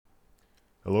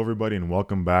Hello, everybody, and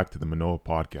welcome back to the Manoa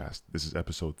Podcast. This is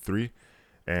episode 3,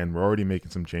 and we're already making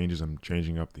some changes. I'm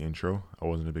changing up the intro. I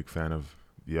wasn't a big fan of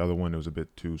the other one, it was a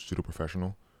bit too pseudo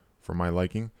professional for my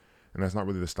liking, and that's not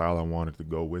really the style I wanted to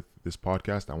go with this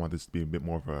podcast. I want this to be a bit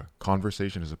more of a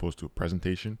conversation as opposed to a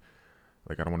presentation.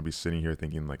 Like, I don't want to be sitting here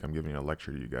thinking like I'm giving a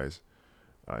lecture to you guys.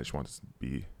 I just want this to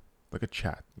be like a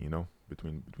chat,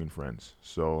 between friends.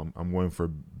 So I'm going for a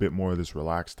bit more of this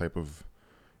relaxed type of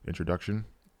introduction.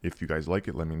 If you guys like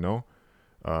it, let me know.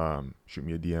 Shoot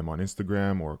me a DM on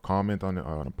Instagram or comment on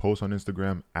a post on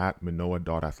Instagram at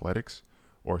manoa.athletics,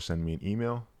 or send me an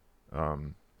email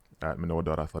at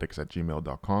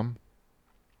manoa.athletics@gmail.com.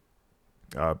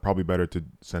 Probably better to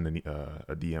send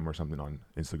a DM or something on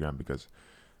Instagram because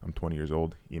I'm 20 years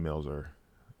old. Emails are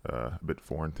a bit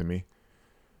foreign to me.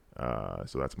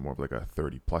 So that's more of like a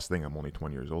 30 plus thing. I'm only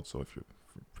 20 years old. So if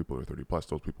people are 30 plus,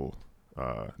 those people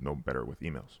know better with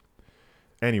emails.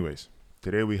 Anyways,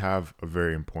 today we have a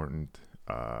very important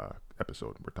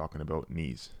episode. We're talking about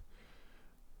knees,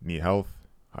 knee health,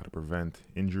 how to prevent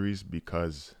injuries,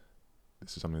 because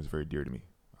this is something that's very dear to me.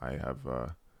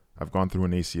 I've gone through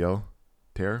an ACL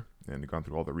tear and gone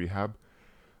through all the rehab,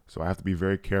 so I have to be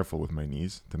very careful with my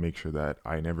knees to make sure that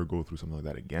I never go through something like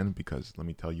that again. Because let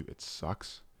me tell you, it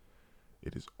sucks.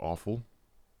 It is awful.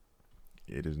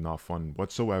 It is not fun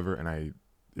whatsoever, and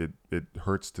it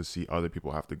hurts to see other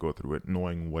people have to go through it,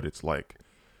 knowing what it's like.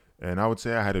 And I would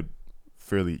say I had it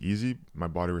fairly easy. My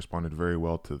body responded very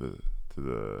well to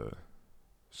the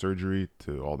surgery,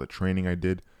 to all the training I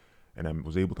did, and I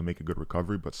was able to make a good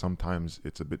recovery. But sometimes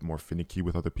it's a bit more finicky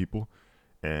with other people,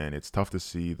 and it's tough to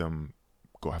see them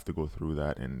have to go through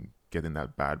that and get in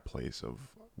that bad place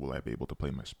of, will I be able to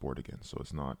play my sport again? So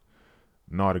it's not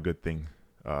a good thing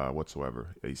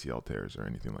whatsoever. ACL tears or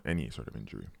anything, like any sort of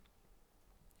injury.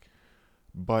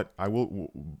 But I will.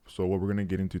 So what we're gonna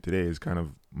get into today is kind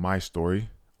of my story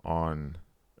on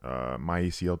my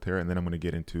ACL tear, and then I'm gonna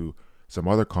get into some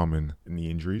other common knee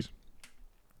injuries,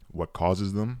 what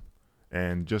causes them,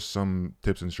 and just some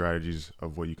tips and strategies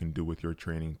of what you can do with your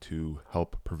training to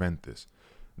help prevent this.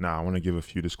 Now, I want to give a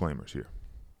few disclaimers here.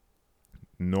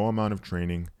 No amount of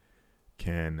training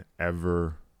can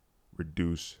ever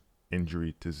reduce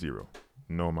injury to zero.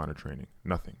 No amount of training,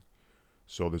 nothing.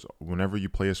 So whenever you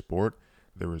play a sport,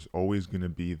 there is always going to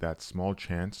be that small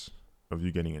chance of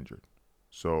you getting injured.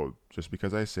 So just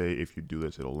because I say if you do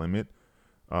this, it'll limit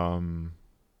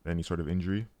any sort of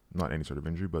injury, not any sort of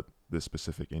injury, but this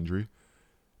specific injury,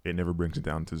 it never brings it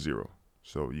down to zero.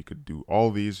 So you could do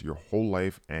all these your whole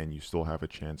life and you still have a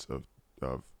chance of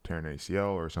tearing an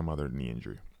ACL or some other knee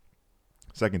injury.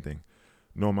 Second thing,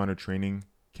 no amount of training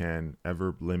can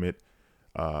ever limit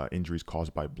injuries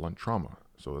caused by blunt trauma.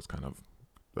 So that's kind of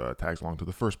tags along to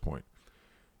the first point.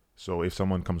 So if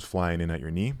someone comes flying in at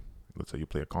your knee, let's say you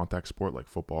play a contact sport like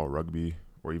football, rugby,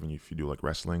 or even if you do like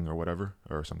wrestling or whatever,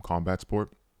 or some combat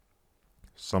sport,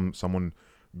 someone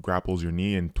grapples your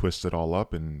knee and twists it all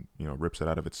up and rips it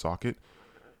out of its socket,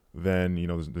 then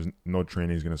there's no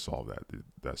training is going to solve that.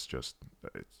 That's just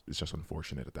it's just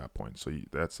unfortunate at that point. So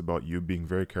that's about you being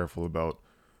very careful about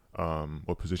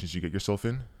what positions you get yourself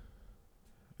in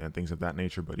and things of that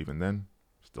nature. But even then,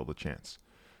 still the chance.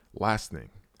 Last thing,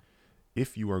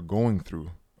 if you are going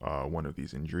through one of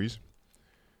these injuries,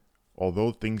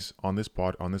 although things on this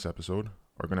episode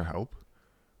are going to help,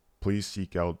 please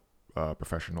seek out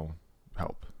professional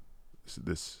help.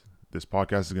 This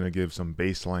podcast is going to give some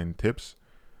baseline tips,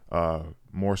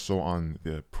 more so on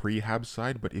the prehab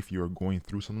side. But if you are going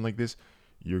through something like this,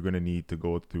 you're going to need to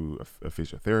go through a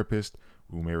physiotherapist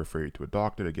who may refer you to a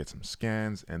doctor to get some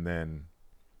scans, and then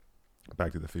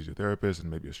back to the physiotherapist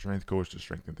and maybe a strength coach to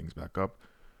strengthen things back up.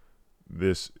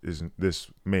 This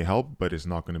may help, but it's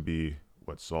not going to be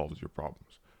what solves your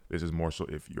problems. This is more so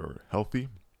if you're healthy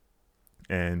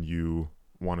and you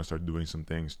want to start doing some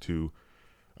things to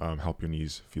help your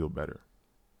knees feel better.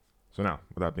 So now,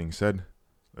 with that being said,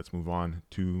 let's move on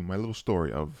to my little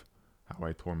story of how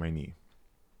I tore my knee.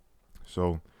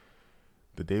 So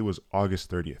the day was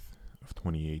August 30th of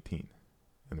 2018.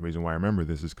 And the reason why I remember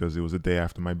this is because it was the day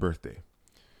after my birthday.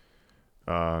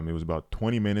 It was about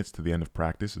 20 minutes to the end of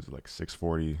practice. It was like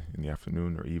 6:40 in the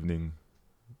afternoon or evening.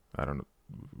 I don't know,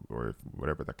 or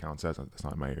whatever that counts as. That's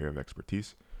not my area of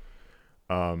expertise.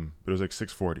 But it was like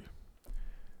 6:40.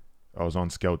 I was on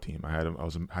scout team. I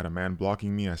had a man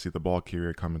blocking me. I see the ball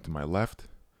carrier coming to my left.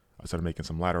 I started making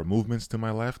some lateral movements to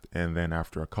my left, and then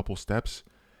after a couple steps,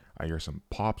 I hear some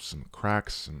pops, some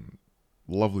cracks, some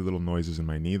lovely little noises in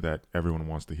my knee that everyone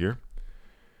wants to hear.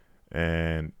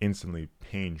 And instantly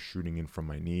pain shooting in from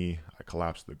my knee. I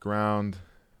collapsed to the ground.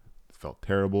 It felt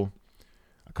terrible.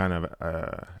 kind of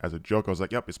as a joke, I was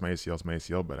like, "Yep, it's my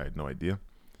ACL, but I had no idea.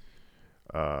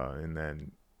 And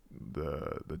then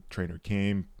the trainer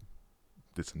came,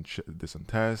 did some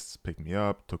tests, picked me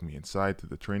up, took me inside to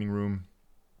the training room,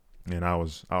 and I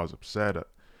was upset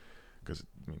because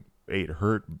A, it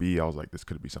hurt. B, I was like, this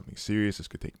could be something serious. This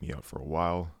could take me out for a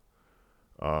while.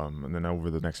 And then over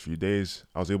the next few days,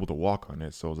 I was able to walk on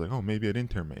it. So I was like, oh, maybe I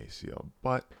didn't tear my ACL.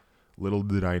 But little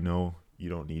did I know, you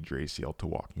don't need your ACL to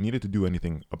walk. You need it to do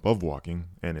anything above walking,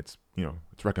 and it's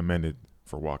recommended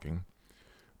for walking,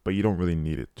 but you don't really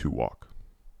need it to walk.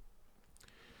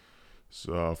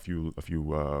 So a few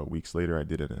weeks later, I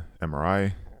did an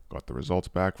MRI, got the results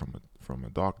back from a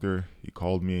doctor. He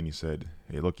called me and he said,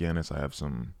 "Hey, look, Yanis, I have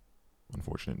some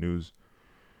unfortunate news.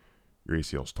 Your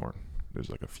ACL's torn. There's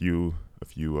like a few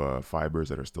fibers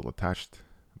that are still attached,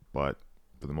 but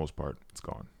for the most part, it's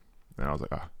gone." And I was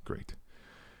like, great.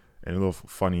 And a little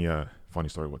funny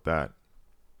story with that.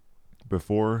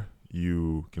 Before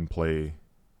you can play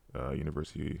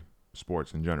university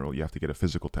sports in general, you have to get a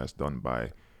physical test done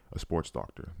by a sports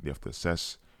doctor. You have to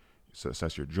assess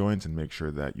your joints and make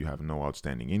sure that you have no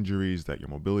outstanding injuries, that your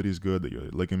mobility is good, that your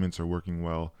ligaments are working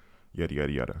well, yada,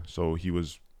 yada, yada. So he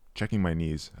was checking my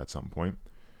knees at some point,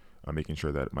 making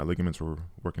sure that my ligaments were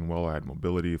working well. I had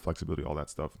mobility, flexibility, all that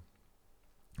stuff.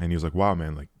 And he was like, "Wow,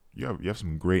 man, like you have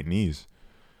some great knees."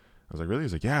 I was like, "Really?"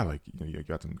 He's like, "Yeah, like you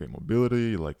got some great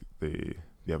mobility. Like they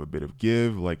have a bit of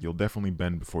give. Like you'll definitely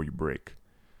bend before you break."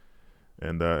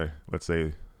 And let's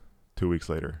say 2 weeks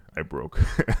later, I broke.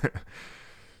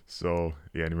 So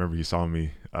yeah, and remember he saw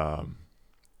me a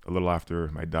little after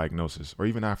my diagnosis, or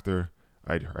even after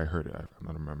I heard it.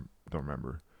 Don't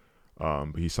remember.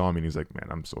 But he saw me and he's like, "Man,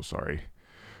 I'm so sorry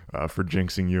for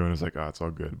jinxing you." And I was like, "It's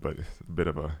all good." But it's a bit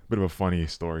of a funny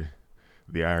story,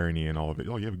 the irony and all of it.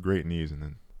 Oh, you have great knees, and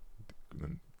then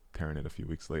tearing it a few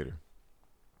weeks later.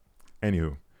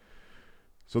 Anywho,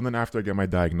 so then after I get my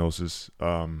diagnosis,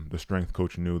 the strength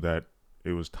coach knew that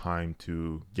it was time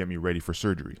to get me ready for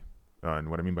surgery. And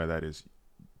what I mean by that is,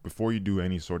 before you do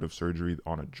any sort of surgery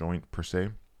on a joint per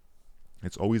se,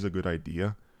 it's always a good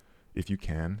idea, if you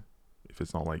can, if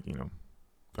it's not like, going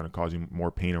to cause you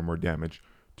more pain or more damage,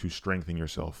 to strengthen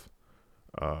yourself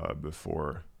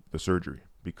before the surgery.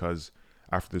 Because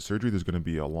after the surgery, there's going to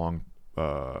be a long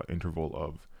interval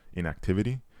of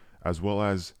inactivity, as well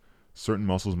as certain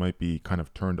muscles might be kind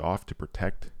of turned off to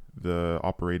protect the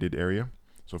operated area.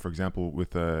 So for example,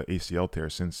 with a ACL tear,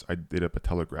 since I did a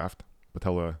patellar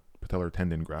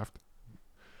tendon graft,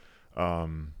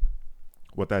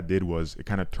 what that did was it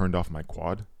kind of turned off my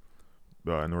quad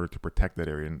in order to protect that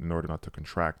area, in order not to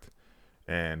contract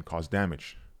and cause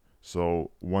damage.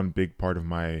 So one big part of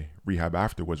my rehab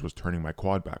afterwards was turning my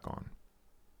quad back on.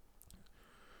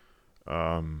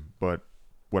 But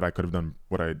what I could have done,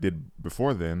 what I did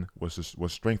before then, was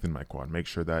strengthen my quad, make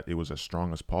sure that it was as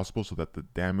strong as possible, so that the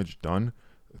damage done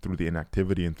through the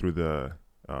inactivity and through the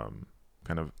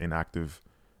kind of inactive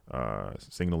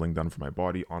signaling done from my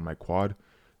body on my quad,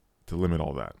 to limit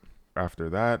all that. After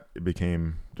that, it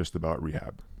became just about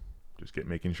rehab. Just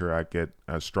making sure I get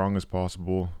as strong as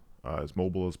possible, as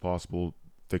mobile as possible,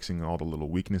 fixing all the little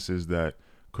weaknesses that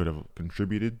could have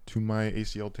contributed to my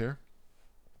ACL tear.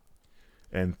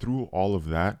 And through all of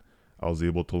that, I was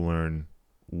able to learn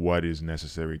what is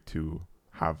necessary to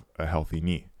have a healthy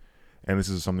knee. And this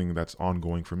is something that's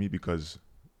ongoing for me, because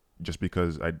just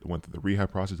because I went through the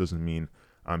rehab process doesn't mean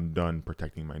I'm done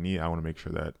protecting my knee. I want to make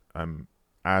sure that I'm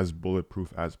as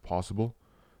bulletproof as possible.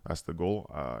 That's the goal.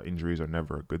 Injuries are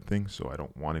never a good thing, so I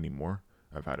don't want any more.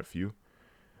 I've had a few.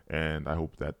 And I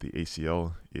hope that the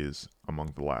ACL is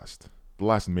among the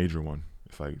last major one.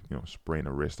 If I, sprain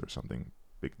a wrist or something,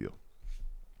 big deal.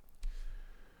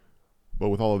 But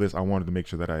with all of this, I wanted to make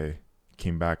sure that I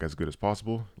came back as good as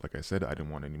possible. Like I said, I didn't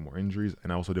want any more injuries,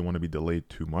 and I also didn't want to be delayed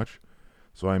too much.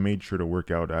 So I made sure to work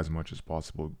out as much as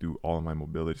possible, do all of my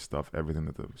mobility stuff, everything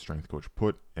that the strength coach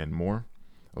put, and more.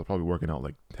 I was probably working out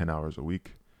like 10 hours a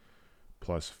week,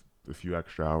 plus a few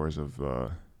extra hours of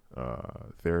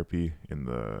therapy in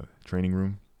the training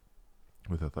room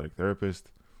with athletic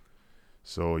therapist.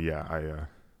 So yeah,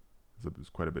 it was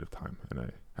quite a bit of time, and I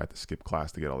had to skip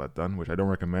class to get all that done, which I don't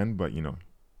recommend, but you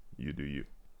do you.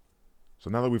 So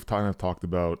now that we've kind of talked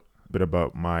about a bit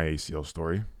about my ACL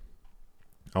story,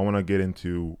 I want to get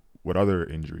into what other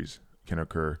injuries can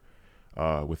occur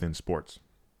within sports.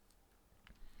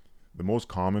 The most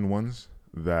common ones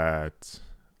that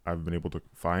I've been able to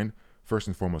find, first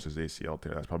and foremost, is ACL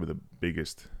tear. That's probably the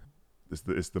biggest.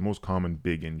 It's the most common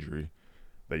big injury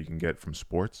that you can get from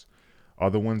sports.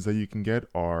 Other ones that you can get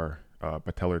are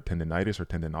patellar tendonitis or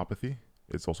tendinopathy.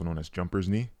 It's also known as jumper's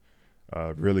knee.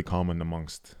 really common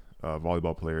amongst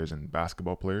volleyball players and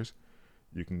basketball players.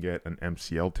 You can get an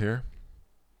MCL tear,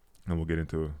 and we'll get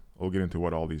into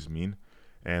what all these mean.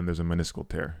 And there's a meniscal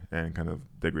tear and kind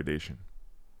of degradation.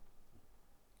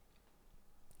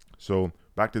 So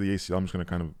back to the ACL, I'm just going to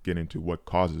kind of get into what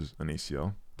causes an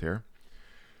ACL tear.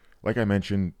 Like I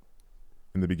mentioned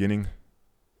in the beginning,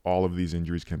 all of these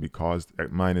injuries can be caused,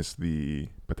 minus the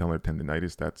patellar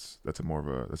tendonitis.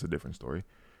 That's a different story.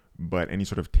 But any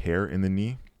sort of tear in the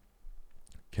knee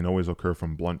can always occur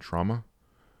from blunt trauma.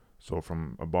 So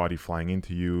from a body flying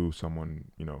into you, someone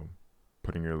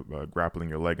putting your grappling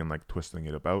your leg and like twisting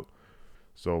it about.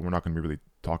 So we're not going to be really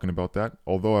talking about that.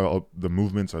 Although the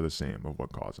movements are the same of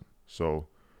what cause them. So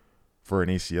for an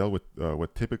ACL,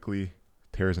 what typically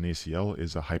tears an ACL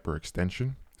is a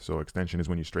hyperextension. So extension is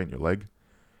when you straighten your leg.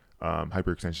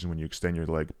 Hyperextension is when you extend your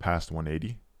leg past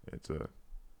 180. It's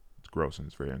gross and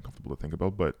it's very uncomfortable to think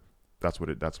about, but that's what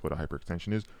a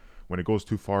hyperextension is. When it goes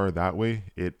too far that way,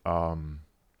 it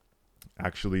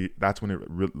actually that's when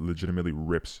it legitimately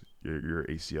rips your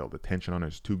ACL. The tension on it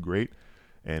is too great,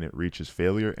 and it reaches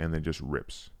failure, and then just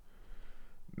rips.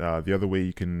 The other way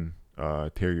you can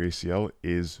tear your ACL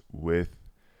is with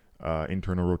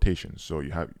internal rotation. So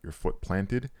you have your foot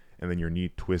planted, and then your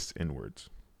knee twists inwards.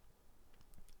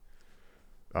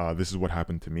 This is what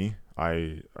happened to me.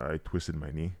 I twisted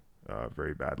my knee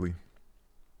very badly.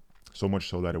 So much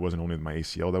so that it wasn't only my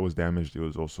ACL that was damaged, it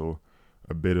was also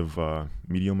a bit of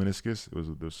medial meniscus.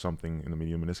 There was something in the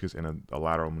medial meniscus and a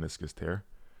lateral meniscus tear,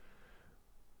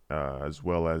 as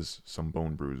well as some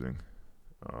bone bruising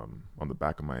on the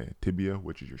back of my tibia,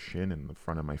 which is your shin, and the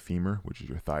front of my femur, which is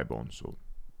your thigh bone. So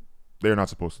they're not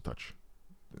supposed to touch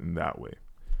in that way.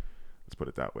 Let's put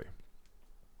it that way.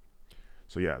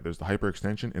 So yeah, there's the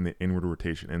hyperextension and the inward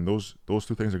rotation, and those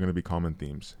two things are going to be common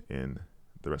themes in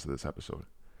the rest of this episode.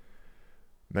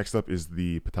 Next up is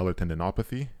the patellar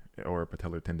tendinopathy or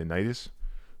patellar tendinitis.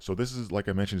 So this is, like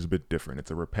I mentioned, is a bit different. It's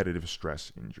a repetitive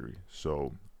stress injury.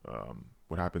 So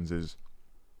what happens is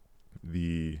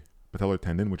the patellar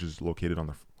tendon, which is located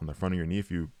on the front of your knee, if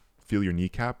you feel your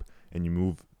kneecap and you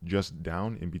move just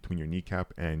down in between your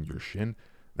kneecap and your shin,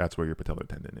 that's where your patellar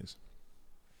tendon is.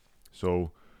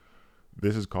 So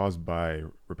this is caused by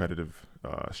repetitive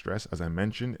stress, as I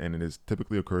mentioned, and it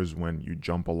typically occurs when you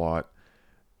jump a lot,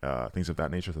 things of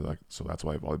that nature. So that's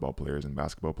why volleyball players and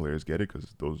basketball players get it,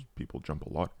 because those people jump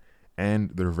a lot, and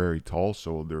they're very tall,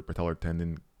 so their patellar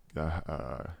tendon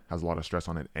has a lot of stress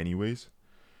on it anyways.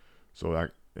 So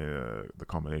that the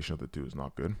combination of the two is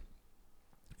not good.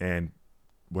 And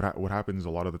what happens a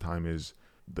lot of the time is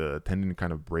the tendon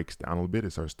kind of breaks down a little bit.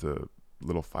 It starts to,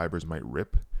 little fibers might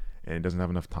rip, and it doesn't have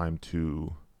enough time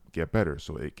to get better.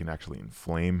 So it can actually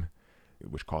inflame,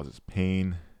 which causes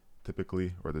pain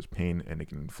typically, or there's pain and it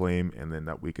can inflame, and then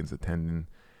that weakens the tendon,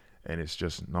 and it's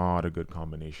just not a good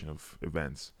combination of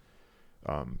events.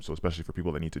 So especially for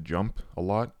people that need to jump a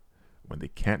lot, when they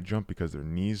can't jump because their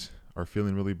knees are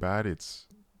feeling really bad, it's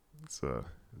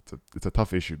a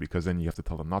tough issue, because then you have to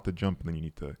tell them not to jump, and then you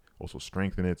need to also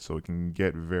strengthen it. So it can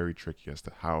get very tricky as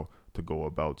to how to go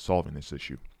about solving this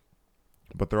issue.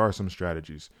 But there are some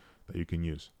strategies that you can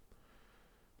use.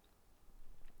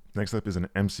 Next up is an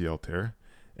MCL tear.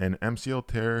 An MCL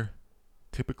tear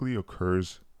typically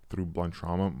occurs through blunt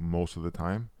trauma most of the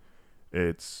time.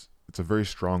 It's a very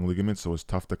strong ligament, so it's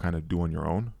tough to kind of do on your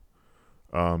own.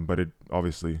 But it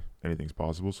obviously anything's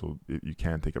possible. So you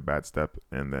can take a bad step,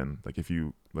 and then like if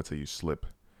you, let's say you slip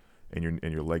and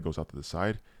your leg goes out to the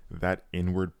side, that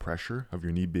inward pressure of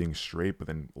your knee being straight, but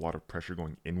then a lot of pressure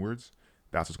going inwards,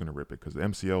 that's what's going to rip it, because the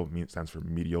MCL stands for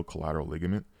medial collateral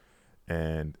ligament,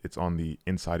 and it's on the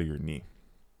inside of your knee.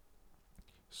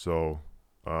 So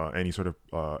any sort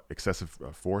of excessive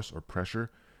force or pressure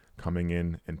coming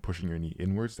in and pushing your knee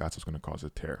inwards, that's what's going to cause a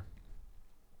tear.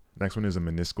 Next one is a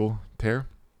meniscal tear,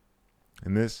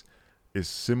 and this is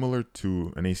similar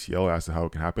to an ACL as to how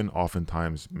it can happen.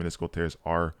 Oftentimes, meniscal tears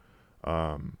are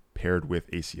paired with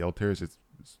ACL tears. It's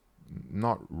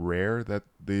not rare that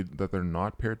they're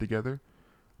not paired together,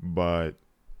 but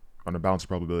on a balance of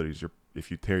probabilities, if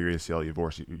you tear your ACL,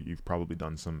 you've probably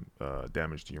done some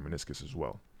damage to your meniscus as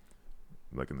well,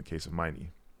 like in the case of my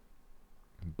knee.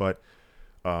 But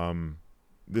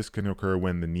this can occur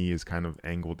when the knee is kind of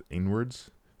angled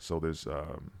inwards. So there's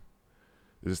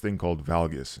this thing called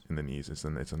valgus in the knees. It's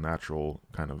a natural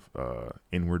kind of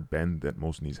inward bend that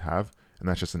most knees have, and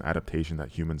that's just an adaptation that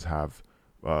humans have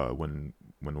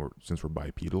since we're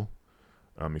bipedal.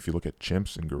 If you look at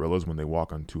chimps and gorillas, when they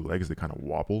walk on two legs, they kind of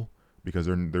wobble because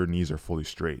their knees are fully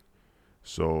straight.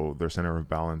 So their center of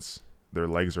balance, their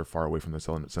legs are far away from the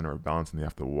center of balance, and they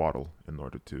have to waddle in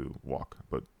order to walk.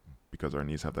 But because our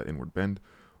knees have that inward bend,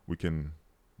 we can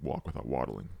walk without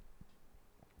waddling.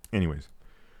 Anyways,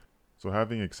 so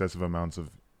having excessive amounts of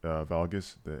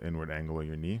valgus, the inward angle of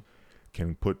your knee,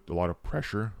 can put a lot of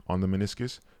pressure on the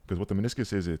meniscus, because what the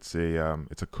meniscus is, it's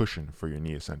a cushion for your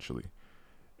knee essentially.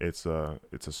 It's a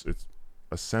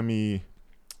semi,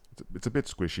 it's a bit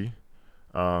squishy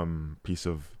piece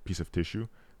of tissue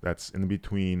that's in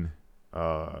between.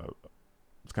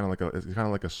 It's kind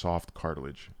of like a soft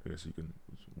cartilage. I guess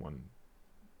it's one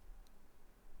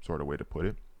sort of way to put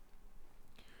it.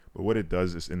 But what it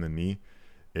does is in the knee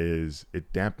is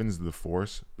it dampens the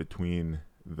force between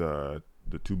the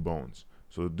two bones.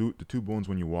 So the two bones,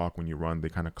 when you walk, when you run, they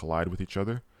kind of collide with each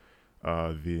other.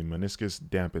 The meniscus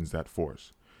dampens that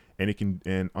force,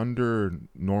 and under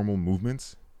normal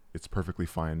movements, it's perfectly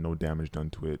fine, no damage done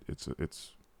to it.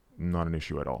 It's not an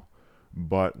issue at all.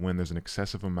 But when there's an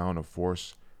excessive amount of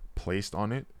force placed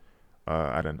on it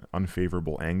at an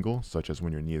unfavorable angle, such as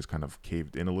when your knee is kind of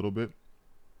caved in a little bit,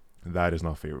 that is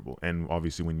not favorable. And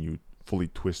obviously, when you fully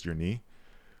twist your knee,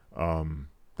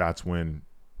 that's when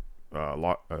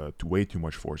way too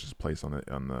much force is placed on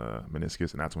the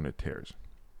meniscus, and that's when it tears.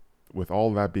 With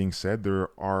all that being said,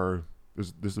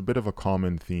 there's a bit of a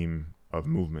common theme of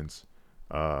movements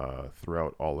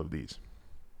throughout all of these.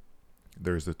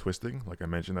 There's the twisting, like I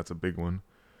mentioned, that's a big one.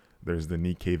 There's the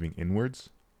knee caving inwards,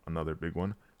 another big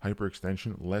one.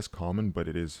 Hyperextension, less common, but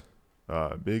it is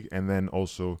big. And then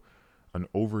also an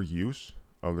overuse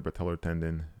of the patellar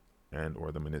tendon and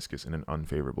or the meniscus in an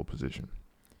unfavorable position.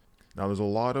 Now, there's a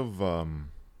lot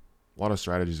of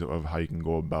strategies of how you can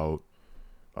go about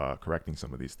correcting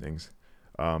some of these things.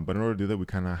 But in order to do that, we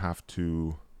kind of have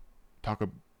to talk a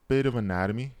bit of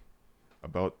anatomy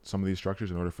about some of these structures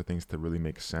in order for things to really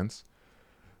make sense.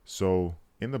 So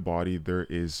in the body, there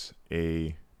is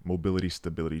a mobility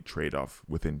stability trade-off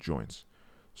within joints.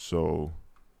 So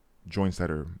joints that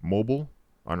are mobile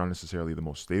are not necessarily the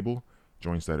most stable.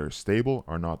 Joints that are stable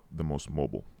are not the most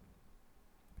mobile.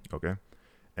 Okay?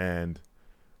 And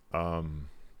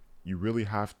you really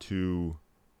have to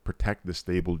protect the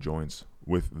stable joints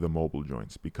with the mobile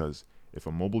joints, because if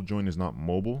a mobile joint is not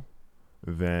mobile,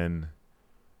 then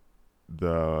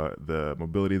the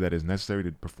mobility that is necessary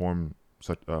to perform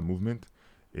such a movement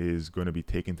is going to be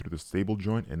taken through the stable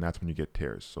joint, and that's when you get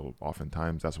tears. So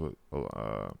oftentimes that's what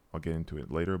I'll get into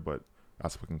it later, but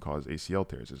that's what can cause ACL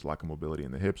tears, is lack of mobility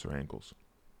in the hips or ankles.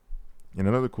 And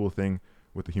another cool thing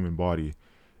with the human body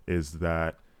is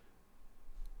that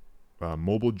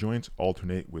mobile joints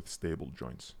alternate with stable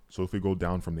joints. So if we go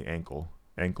down from the ankle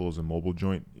is a mobile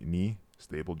joint, knee,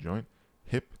 stable joint,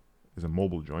 hip is a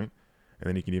mobile joint, and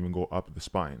then you can even go up the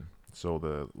spine. So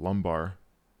the lumbar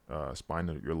spine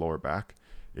of your lower back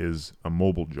is a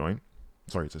mobile joint.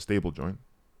 Sorry, it's a stable joint.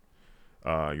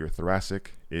 Your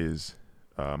thoracic is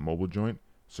a mobile joint.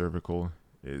 Cervical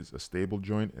is a stable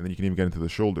joint. And then you can even get into the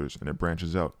shoulders, and it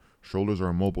branches out. Shoulders are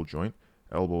a mobile joint.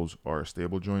 Elbows are a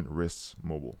stable joint. Wrists,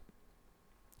 mobile.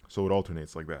 So it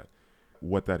alternates like that.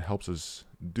 What that helps us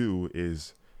do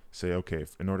is say, okay,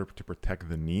 in order to protect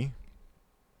the knee,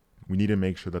 we need to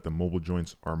make sure that the mobile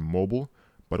joints are mobile,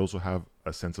 but also have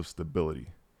a sense of stability,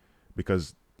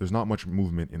 because there's not much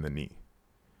movement in the knee.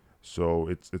 So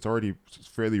it's already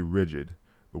fairly rigid,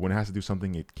 but when it has to do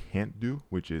something it can't do,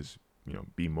 which is,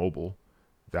 be mobile,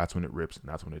 that's when it rips, and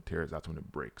that's when it tears, that's when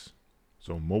it breaks.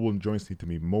 So mobile joints need to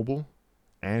be mobile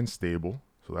and stable.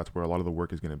 So that's where a lot of the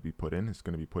work is going to be put in. It's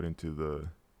going to be put into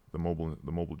the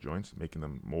mobile joints, making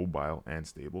them mobile and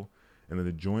stable. And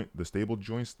then the stable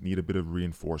joints need a bit of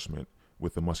reinforcement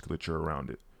with the musculature around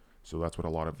it. So that's what a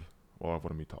lot of what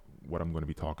I'm going to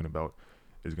be talking about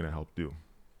is going to help do.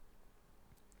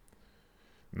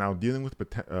 Now, dealing with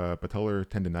patellar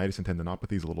tendinitis and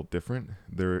tendinopathy is a little different.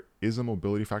 There is a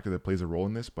mobility factor that plays a role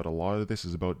in this, but a lot of this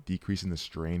is about decreasing the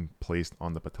strain placed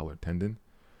on the patellar tendon,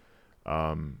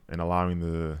 and allowing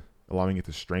it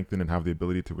to strengthen and have the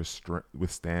ability to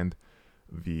withstand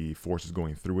the forces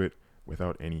going through it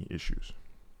without any issues.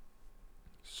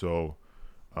 So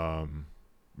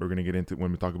we're going to get into,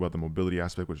 when we talk about the mobility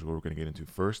aspect, which is what we're going to get into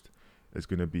first, it's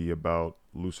going to be about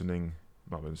relaxing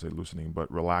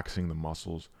the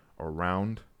muscles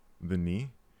around the knee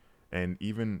and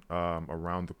even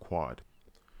around the quad.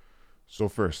 So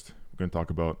first, we're going to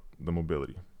talk about the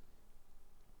mobility.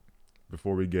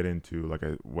 Before we get into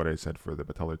what I said for the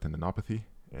patellar tendinopathy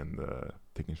and the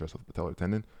taking stress off the patellar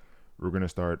tendon, we're going to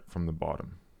start from the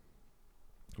bottom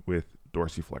with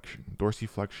dorsiflexion.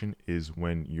 Dorsiflexion is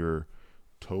when your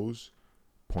toes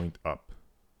point up.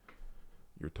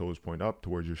 Your toes point up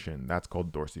towards your shin. That's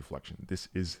called dorsiflexion. This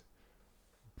is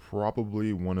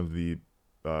probably one of the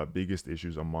biggest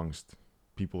issues amongst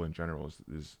people in general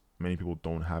is many people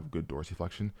don't have good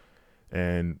dorsiflexion,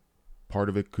 and part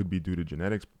of it could be due to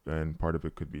genetics, and part of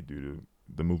it could be due to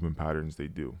the movement patterns they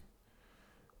do.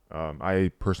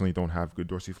 I personally don't have good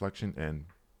dorsiflexion, and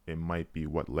it might be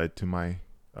what led to my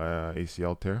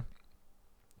ACL tear,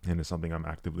 and it's something I'm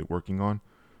actively working on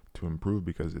to improve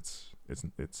because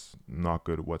it's not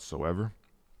good whatsoever.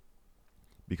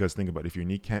 Because think about it,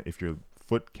 if your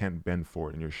foot can't bend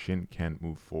forward and your shin can't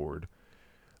move forward,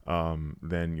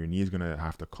 then your knee is gonna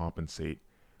have to compensate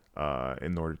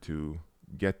in order to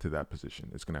get to that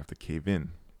position. It's gonna have to cave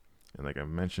in, and like I've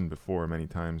mentioned before many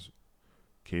times,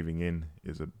 caving in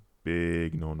is a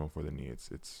big no-no for the knee.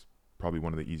 It's probably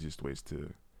one of the easiest ways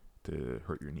to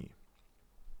hurt your knee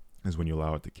is when you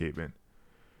allow it to cave in.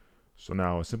 So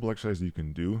now a simple exercise you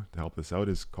can do to help this out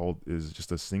is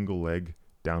just a single leg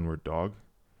downward dog,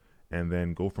 and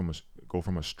then go from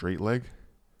a straight leg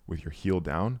with your heel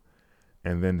down,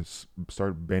 and then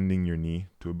start bending your knee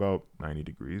to about 90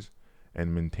 degrees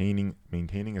and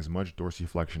maintaining as much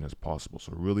dorsiflexion as possible.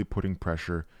 So really putting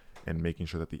pressure and making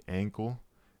sure that the ankle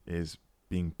is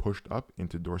being pushed up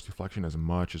into dorsiflexion as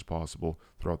much as possible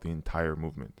throughout the entire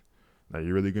movement. Now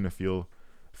you're really going to feel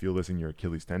this in your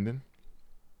Achilles tendon,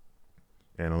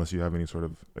 and unless you have any sort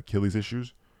of Achilles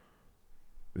issues,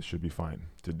 this should be fine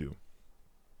to do.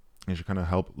 It should kind of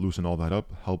help loosen all that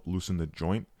up, help loosen the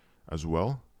joint as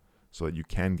well, so that you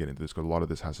can get into this, because a lot of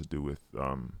this has to do with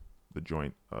the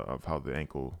joint of how the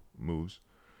ankle moves.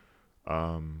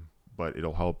 But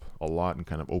it'll help a lot in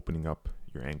kind of opening up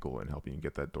your ankle and helping you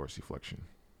get that dorsiflexion.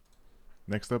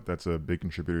 Next up, that's a big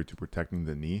contributor to protecting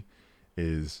the knee,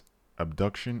 is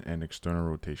abduction and external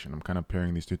rotation. I'm kind of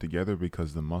pairing these two together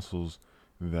because the muscles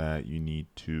that you need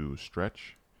to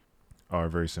stretch are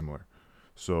very similar.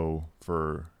 So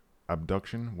for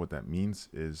abduction, what that means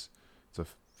is, it's a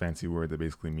fancy word that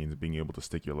basically means being able to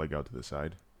stick your leg out to the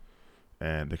side.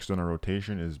 And external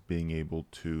rotation is being able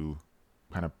to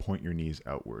kind of point your knees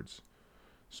outwards.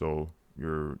 So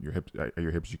your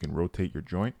hips, you can rotate your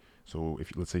joint. So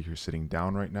if let's say you're sitting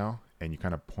down right now and you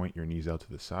kind of point your knees out to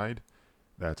the side,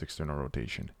 that's external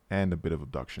rotation and a bit of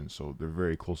abduction. So they're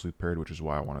very closely paired, which is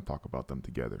why I want to talk about them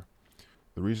together.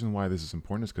 The reason why this is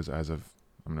important is because I'm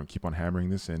going to keep on hammering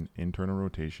this in, internal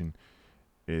rotation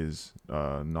is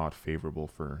not favorable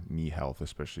for knee health,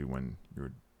 especially when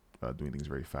you're doing things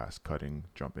very fast, cutting,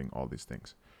 jumping, all these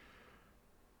things.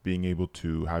 Being able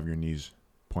to have your knees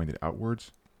pointed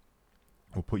outwards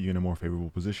will put you in a more favorable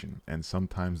position. And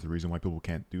sometimes the reason why people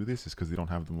can't do this is because they don't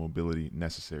have the mobility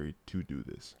necessary to do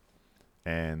this.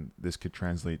 And this could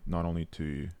translate not only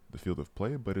to the field of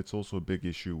play, but it's also a big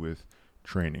issue with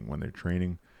training. When they're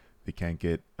training, they can't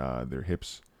get their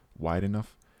hips wide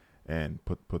enough and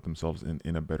put themselves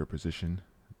in a better position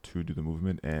to do the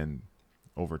movement. And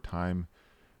over time,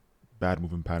 bad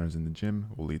movement patterns in the gym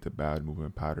will lead to bad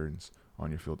movement patterns on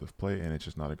your field of play, and it's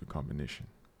just not a good combination.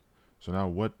 So now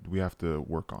what do we have to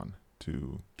work on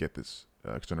to get this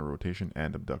external rotation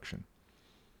and abduction?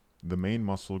 The main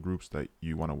muscle groups that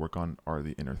you want to work on are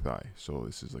the inner thigh. So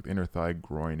this is like the inner thigh,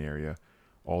 groin area,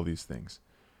 all these things.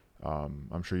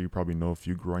 I'm sure you probably know a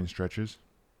few groin stretches.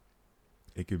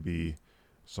 It could be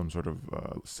some sort of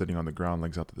sitting on the ground,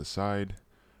 legs out to the side,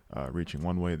 reaching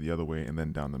one way, the other way, and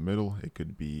then down the middle. It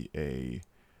could be a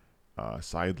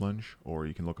side lunge, or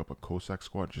you can look up a Cossack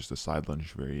squat, just a side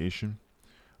lunge variation.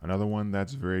 Another one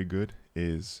that's very good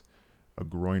is a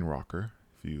groin rocker.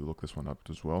 If you look this one up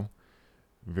as well,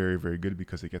 very, very good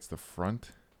because it gets the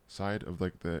front side of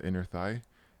like the inner thigh,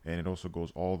 and it also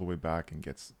goes all the way back and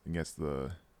gets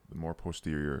the more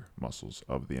posterior muscles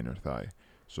of the inner thigh.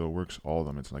 So it works all of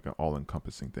them. It's like an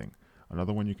all-encompassing thing.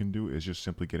 Another one you can do is just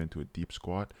simply get into a deep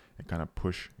squat and kind of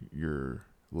push your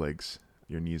legs,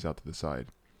 your knees out to the side.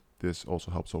 This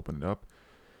also helps open it up.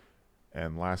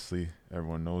 And lastly,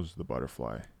 everyone knows the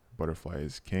butterfly. Butterfly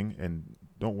is king, and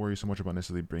don't worry so much about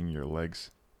necessarily bringing your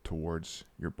legs towards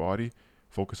your body.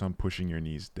 Focus on pushing your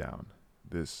knees down.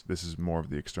 This is more of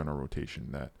the external rotation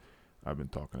that I've been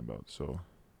talking about. So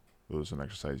those are some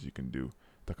exercises you can do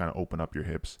to kind of open up your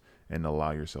hips and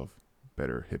allow yourself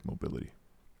better hip mobility.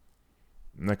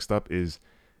 Next up is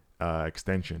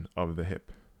extension of the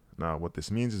hip. Now, what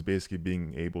this means is basically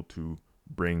being able to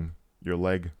bring your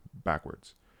leg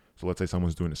backwards. So let's say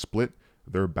someone's doing a split,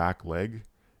 their back leg,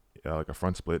 like a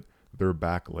front split, their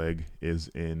back leg is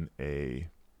in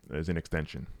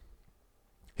extension,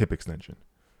 hip extension,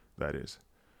 that is.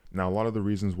 Now, a lot of the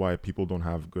reasons why people don't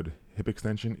have good hip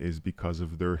extension is because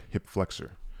of their hip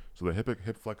flexor. So the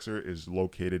hip flexor is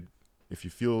located, if you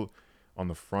feel on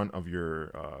the front of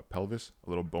your pelvis, a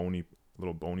little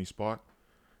bony spot.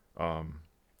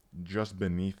 Just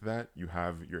beneath that, you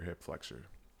have your hip flexor.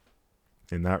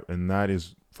 and that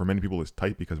is for many people is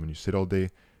tight because when you sit all day,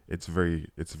 it's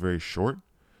very short,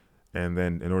 and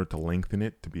then in order to lengthen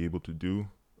it to be able to do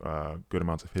good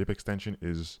amounts of hip extension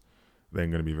is then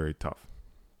going to be very tough.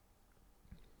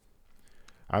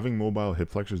 Having mobile hip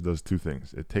flexors does two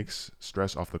things. It takes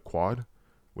stress off the quad,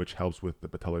 which helps with the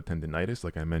patellar tendinitis,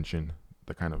 like I mentioned,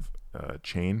 the kind of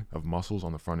chain of muscles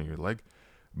on the front of your leg.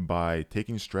 By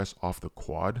taking stress off the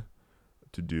quad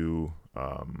to do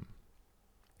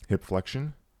hip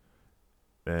flexion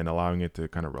and allowing it to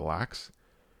kind of relax,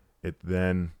 it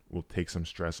then will take some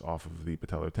stress off of the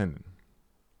patellar tendon.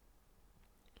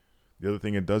 The other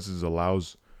thing it does is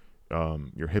allows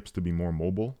your hips to be more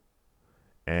mobile,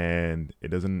 and it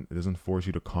doesn't force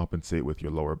you to compensate with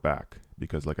your lower back,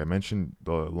 because like I mentioned,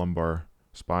 the lumbar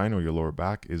spine or your lower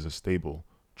back is a stable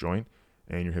joint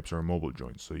and your hips are a mobile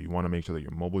joint. So you want to make sure that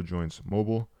your mobile joints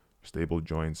mobile, your stable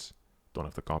joints don't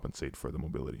have to compensate for the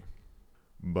mobility.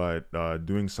 But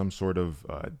doing some sort of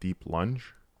deep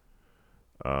lunge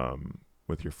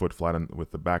with your foot flat on,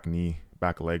 with the back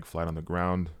leg flat on the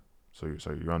ground, so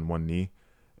you're on one knee,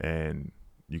 and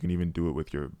you can even do it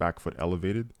with your back foot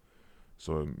elevated.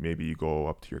 So maybe you go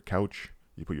up to your couch,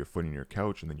 you put your foot in your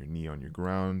couch, and then your knee on your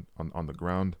ground, on the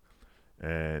ground,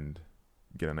 and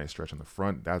get a nice stretch on the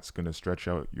front. That's gonna stretch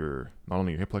out your not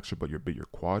only your hip flexor but your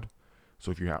quad.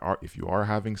 So if you are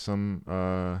having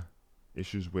some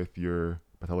issues with your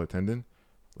patellar tendon,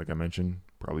 like I mentioned,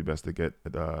 probably best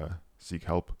to seek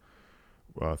help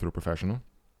through a professional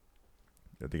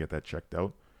to get that checked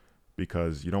out,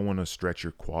 because you don't want to stretch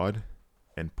your quad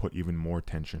and put even more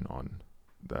tension on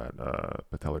that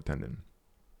patellar tendon.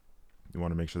 You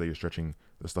want to make sure that you're stretching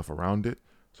the stuff around it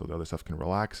so the other stuff can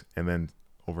relax, and then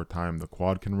over time the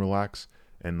quad can relax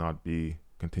and not be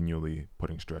continually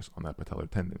putting stress on that patellar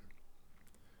tendon.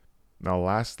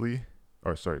 Now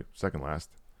second last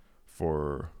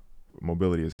for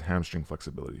mobility is hamstring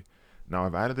flexibility. Now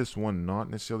I've added this one not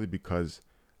necessarily because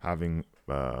having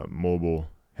mobile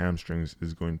hamstrings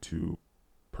is going to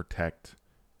protect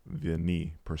the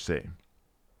knee per se,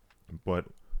 but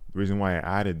the reason why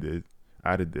I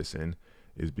added this in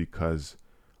is because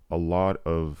a lot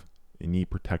of knee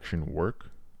protection work,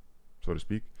 so to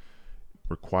speak,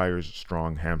 requires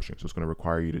strong hamstrings. So it's going to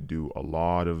require you to do a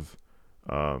lot of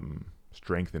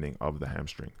strengthening of the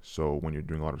hamstring. So when you're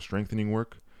doing a lot of strengthening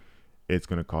work, it's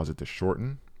going to cause it to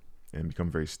shorten and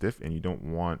become very stiff, and you don't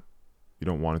want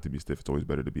it to be stiff. It's always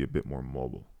better to be a bit more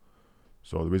mobile.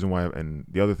 So the reason why, and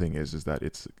the other thing is that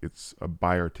it's a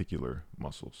biarticular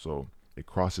muscle. So it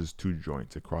crosses two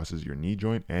joints. It crosses your knee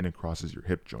joint and it crosses your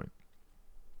hip joint.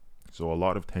 So a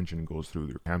lot of tension goes through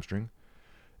your hamstring,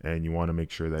 and you want to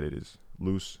make sure that it is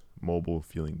loose, mobile,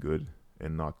 feeling good,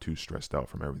 and not too stressed out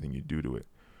from everything you do to it.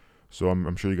 So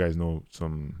I'm sure you guys know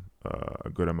a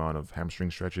good amount of hamstring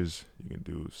stretches. You can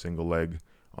do single leg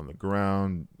on the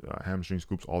ground, hamstring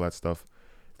scoops, all that stuff.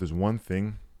 If there's one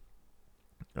thing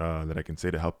that I can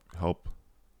say to help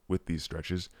with these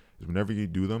stretches is whenever you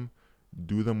do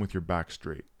them with your back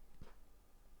straight.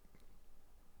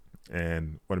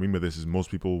 And what I mean by this is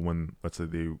most people, when let's say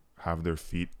they have they're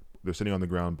sitting on the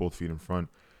ground, both feet in front,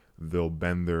 they'll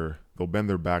bend their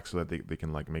back so that they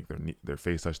can like make their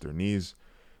face touch their knees.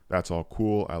 That's all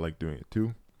cool. I like doing it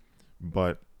too.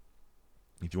 But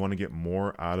if you want to get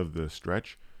more out of the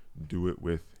stretch, do it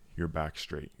with your back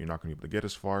straight. You're not going to be able to get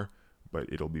as far,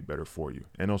 but it'll be better for you.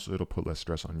 And also it'll put less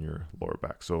stress on your lower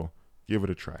back. So give it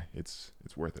a try. It's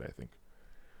worth it, I think.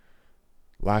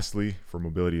 Lastly, for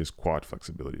mobility is quad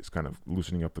flexibility. It's kind of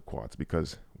loosening up the quads,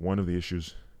 because one of the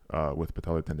issues with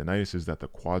patellar tendinitis is that the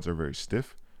quads are very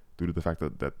stiff due to the fact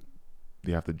that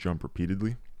they have to jump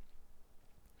repeatedly.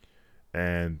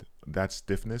 And that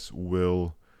stiffness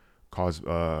will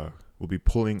be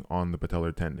pulling on the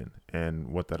patellar tendon.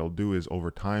 And what that'll do is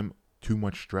over time, too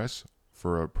much stress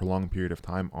for a prolonged period of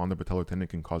time on the patellar tendon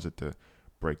can cause it to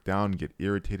break down, get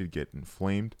irritated, get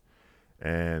inflamed,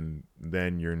 and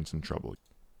then you're in some trouble.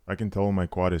 I can tell when my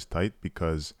quad is tight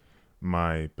because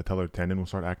my patellar tendon will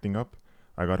start acting up.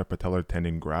 I got a patellar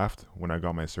tendon graft when I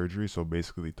got my surgery, so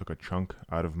basically took a chunk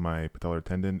out of my patellar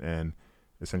tendon and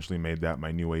essentially made that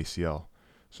my new ACL.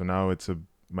 So now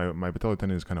my patellar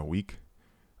tendon is kind of weak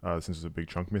since there's a big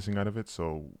chunk missing out of it.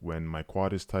 So when my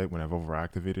quad is tight, when I've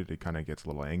overactivated, it kind of gets a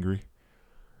little angry.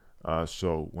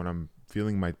 So when I'm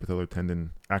feeling my patellar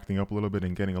tendon acting up a little bit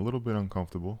and getting a little bit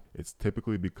uncomfortable, it's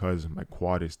typically because my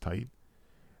quad is tight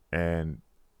and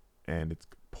it's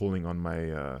pulling on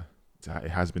my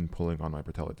it has been pulling on my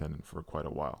patellar tendon for quite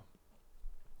a while.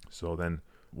 So then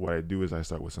what I do is I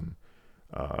start with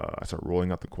I start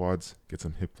rolling out the quads, get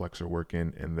some hip flexor work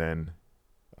in, and then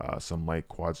some light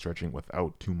quad stretching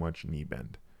without too much knee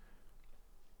bend.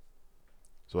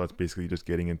 So that's basically just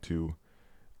getting into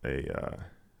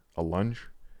a lunge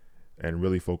and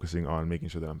really focusing on making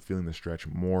sure that I'm feeling the stretch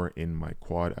more in my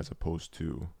quad as opposed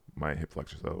to my hip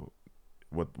flexor. So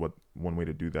what one way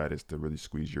to do that is to really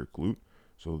squeeze your glute.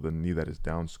 So the knee that is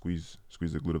down, squeeze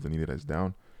the glute of the knee that is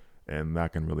down, and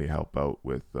that can really help out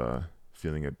with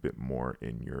feeling a bit more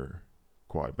in your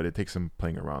quad. But it takes some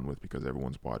playing around with because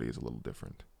everyone's body is a little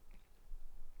different.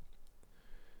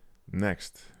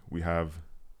 Next, we have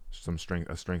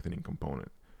a strengthening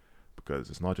component, because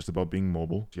it's not just about being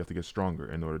mobile. You have to get stronger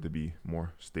in order to be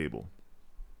more stable.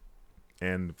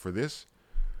 And for this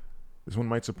one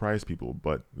might surprise people,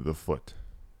 but the foot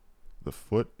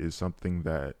is something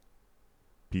that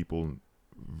people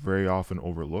very often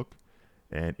overlook,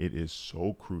 and it is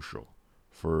so crucial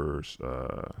for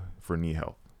knee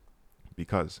health,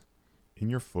 because in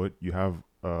your foot you have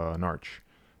an arch,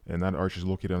 and that arch is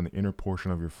located on the inner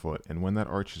portion of your foot. And when that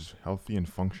arch is healthy and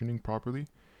functioning properly,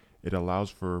 it allows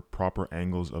for proper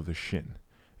angles of the shin.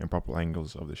 And proper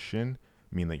angles of the shin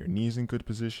mean that your knee's in good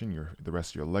position, the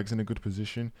rest of your leg's in a good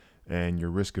position, and your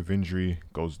risk of injury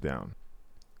goes down.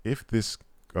 If this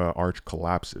arch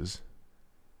collapses,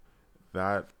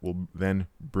 that will then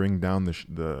bring down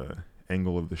the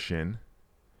angle of the shin,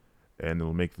 and it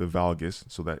will make the valgus,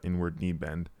 so that inward knee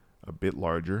bend, a bit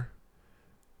larger,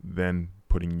 then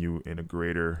putting you at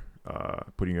greater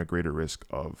risk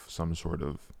of some sort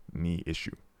of knee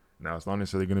issue. Now, it's not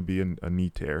necessarily going to be a knee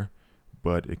tear,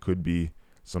 but it could be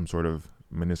some sort of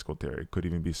meniscal tear. It could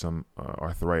even be some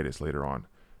arthritis later on.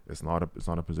 It's not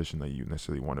a position that you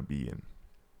necessarily want to be in.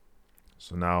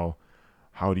 So now,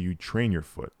 how do you train your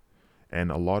foot?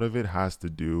 And a lot of it has to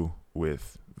do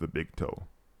with the big toe,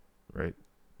 right?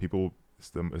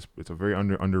 It's a very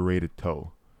underrated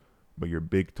toe, but your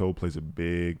big toe plays a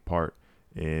big part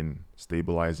in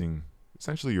stabilizing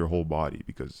essentially your whole body,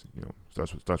 because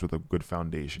starts with a good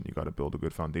foundation. You got to build a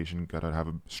good foundation. You got to have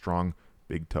a strong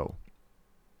big toe.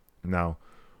 Now,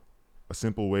 a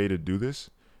simple way to do this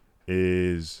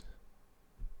is,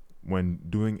 when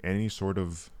doing any sort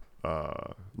of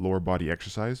lower body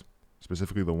exercise,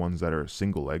 specifically the ones that are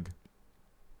single leg,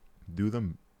 do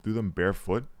them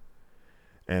barefoot.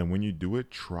 And when you do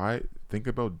it, think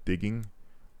about digging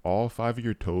all 5 of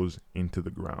your toes into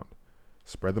the ground.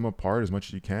 Spread them apart as much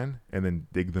as you can, and then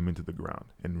dig them into the ground,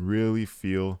 and really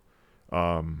feel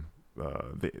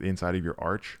the inside of your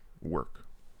arch work.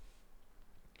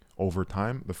 Over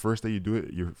time, the first day you do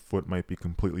it, your foot might be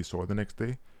completely sore the next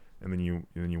day, and then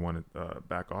you want to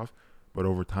back off. But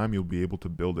over time, you'll be able to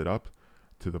build it up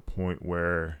to the point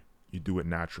where you do it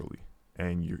naturally,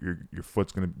 and your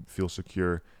foot's going to feel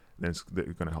secure. Then it's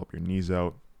going to help your knees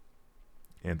out,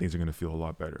 and things are going to feel a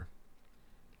lot better.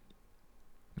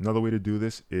 Another way to do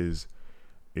this is,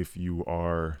 if you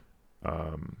are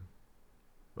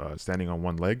standing on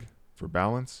one leg for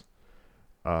balance,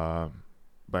 by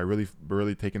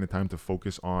really taking the time to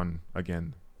focus on,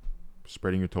 again,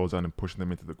 spreading your toes out and pushing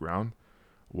them into the ground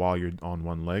while you're on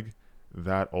one leg,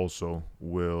 that also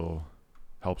will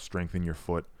help strengthen your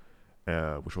foot,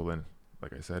 which will then,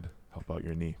 like I said, help out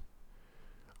your knee.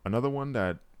 Another one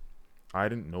that I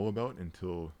didn't know about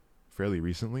until fairly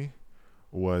recently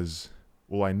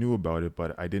I knew about it,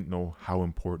 but I didn't know how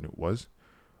important it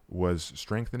was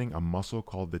strengthening a muscle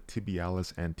called the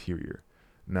tibialis anterior.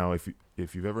 Now, if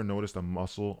you've ever noticed a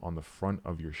muscle on the front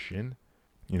of your shin,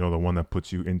 the one that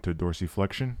puts you into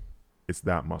dorsiflexion, it's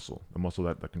that muscle. The muscle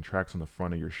that contracts on the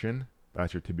front of your shin,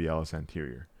 that's your tibialis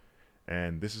anterior.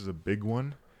 And this is a big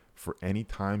one for any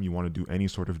time you want to do any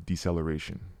sort of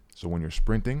deceleration. So when you're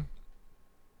sprinting,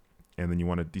 and then you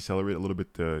want to decelerate a little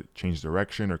bit to change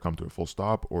direction or come to a full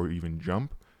stop or even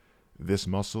jump, this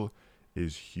muscle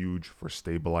is huge for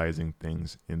stabilizing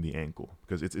things in the ankle,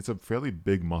 because it's a fairly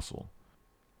big muscle,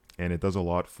 and it does a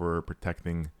lot for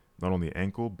protecting not only the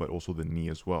ankle but also the knee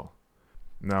as well.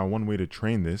 Now, one way to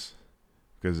train this,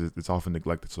 because it's often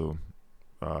neglected, so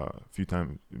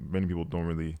many people don't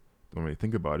really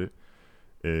think about it,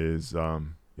 is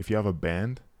if you have a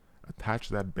band, attach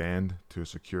that band to a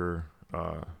secure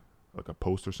like a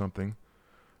post or something,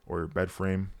 or your bed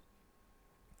frame,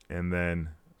 and then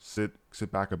sit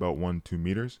back about 1-2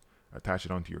 meters, attach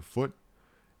it onto your foot,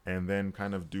 and then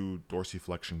kind of do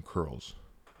dorsiflexion curls.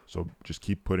 So just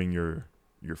keep putting your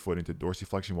foot into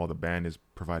dorsiflexion while the band is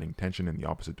providing tension in the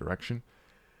opposite direction,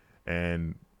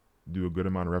 and do a good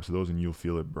amount of reps of those, and you'll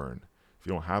feel it burn. If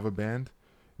you don't have a band,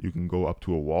 you can go up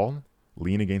to a wall,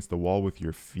 lean against the wall with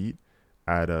your feet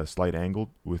at a slight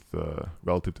angle with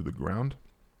relative to the ground,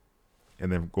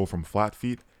 and then go from flat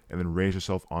feet and then raise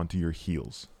yourself onto your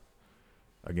heels.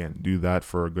 Again, do that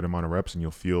for a good amount of reps, and you'll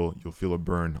feel a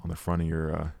burn on the front of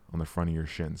your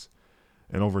shins.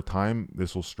 And over time,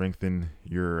 this will strengthen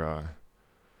your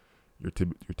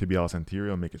tibialis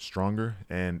anterior, make it stronger,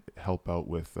 and help out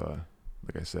with,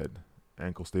 like I said,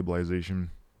 ankle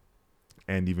stabilization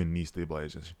and even knee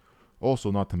stabilization. Also,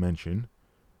 not to mention,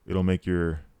 it'll make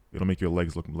your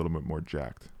legs look a little bit more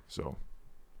jacked. So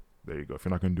there you go. If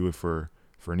you're not going to do it for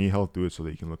knee health, do it so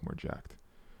that you can look more jacked.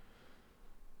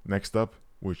 Next up,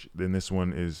 which then this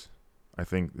one is, I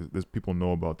think there's people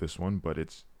know about this one, but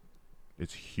it's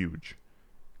huge.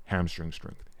 Hamstring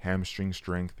strength. Hamstring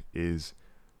strength is,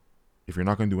 if you're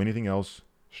not going to do anything else,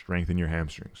 strengthen your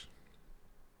hamstrings.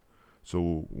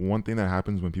 So one thing that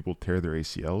happens when people tear their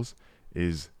ACLs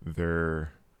is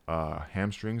their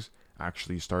hamstrings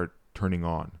actually start turning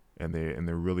on, and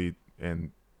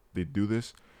they do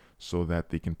this so that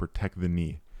they can protect the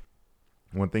knee.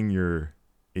 One thing your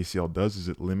ACL does is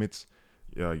it limits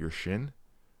your shin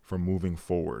from moving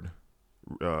forward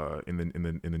in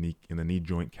the knee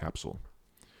joint capsule.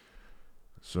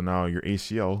 So now your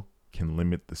ACL can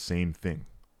limit the same thing.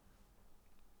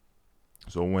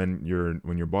 So when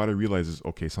your body realizes,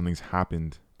 okay, something's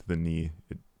happened to the knee,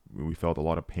 we felt a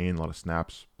lot of pain, a lot of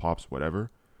snaps, pops,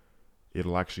 whatever,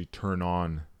 it'll actually turn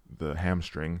on the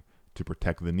hamstring to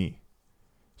protect the knee.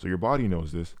 So your body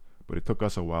knows this, but it took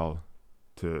us a while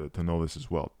to know this as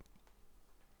well.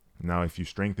 Now, if you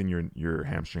strengthen your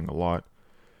hamstring a lot,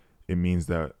 it means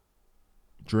that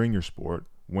during your sport,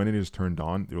 when it is turned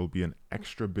on, there will be an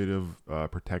extra bit of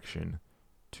protection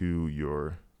to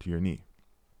your knee.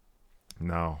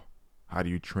 Now, how do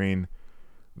you train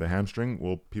the hamstring?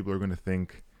 Well, people are going to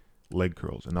think leg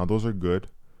curls. And now those are good,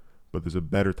 but there's a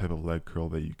better type of leg curl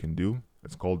that you can do.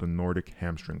 It's called the Nordic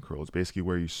hamstring curl. It's basically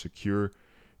where you secure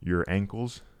your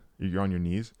ankles. You're on your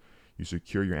knees. You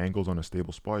secure your ankles on a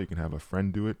stable spot. You can have a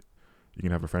friend do it. You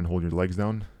can have a friend hold your legs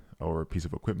down or a piece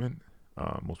of equipment.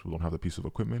 Most people don't have the piece of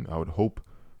equipment. I would hope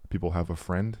people have a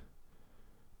friend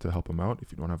to help them out.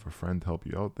 If you don't have a friend to help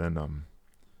you out, then I'm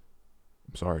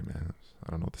sorry, man.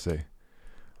 I don't know what to say.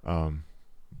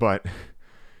 But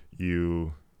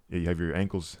you have your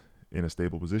ankles in a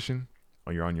stable position,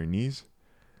 or you're on your knees,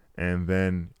 and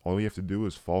then all you have to do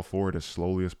is fall forward as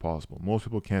slowly as possible. Most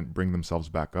people can't bring themselves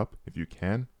back up. If you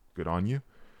can, good on you.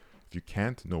 If you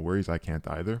can't, no worries, I can't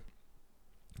either.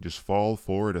 Just fall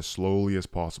forward as slowly as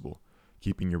possible,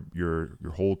 keeping your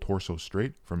whole torso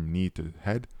straight from knee to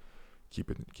head,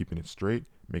 keeping it straight,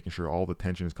 making sure all the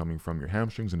tension is coming from your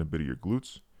hamstrings and a bit of your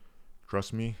glutes.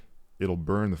 Trust me, it'll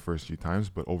burn the first few times,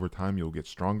 but over time you'll get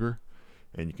stronger,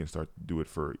 and you can start to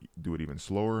do it even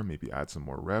slower, maybe add some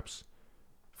more reps.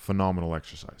 Phenomenal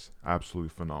exercise, absolutely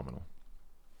phenomenal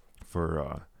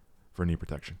for knee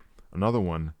protection. Another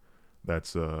one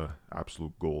that's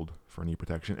absolute gold for knee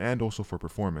protection and also for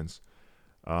performance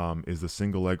is the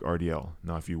single leg RDL.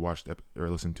 Now, if you watched or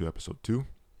listened to episode 2,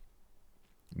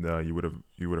 you would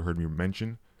have heard me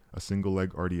mention a single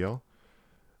leg RDL.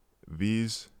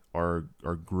 These are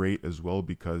great as well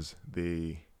because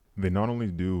they not only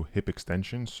do hip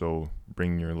extension, so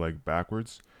bring your leg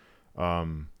backwards,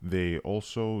 they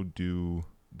also do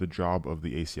the job of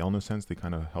the ACL in a sense. They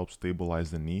kind of help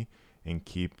stabilize the knee and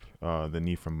keep the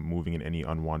knee from moving in any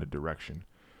unwanted direction.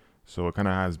 So it kind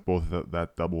of has both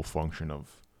that double function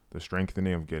of the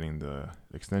strengthening of getting the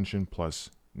extension plus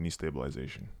knee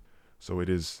stabilization. So it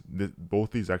is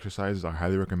both these exercises, I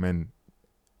highly recommend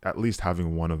at least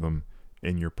having one of them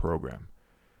in your program,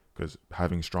 because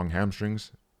having strong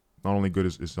hamstrings not only good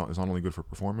is not only good for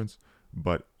performance,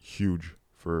 but huge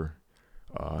for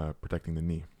protecting the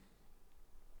knee.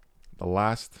 The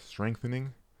last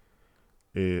strengthening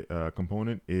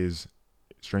component is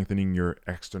strengthening your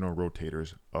external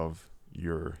rotators of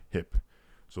your hip.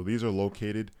 So these are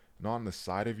located not on the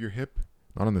side of your hip,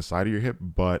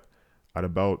 but at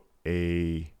about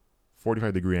a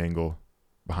 45-degree angle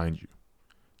behind you.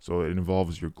 So it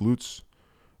involves your glutes,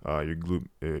 your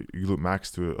glute max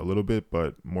to a little bit,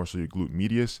 but more so your glute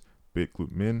medius, big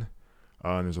glute min.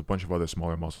 And there's a bunch of other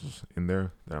smaller muscles in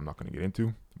there that I'm not going to get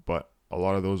into, but a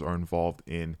lot of those are involved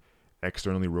in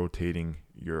externally rotating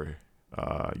your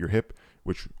hip,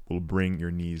 which will bring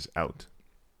your knees out.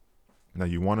 Now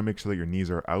you want to make sure that your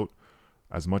knees are out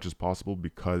as much as possible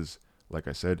because, like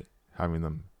I said, having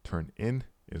them turn in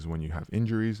is when you have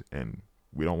injuries, and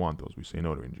we don't want those. We say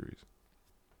no to injuries.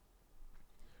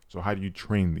 So how do you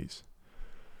train these?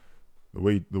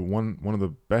 One of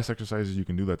the best exercises you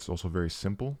can do that's also very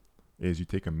simple is you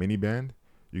take a mini band.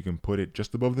 You can put it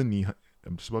just above your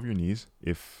knees.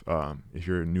 If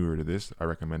you're newer to this, I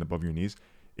recommend above your knees.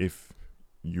 If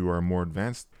you are more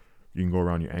advanced, you can go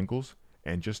around your ankles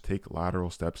and just take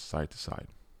lateral steps side to side.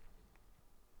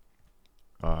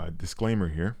 Disclaimer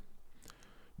here: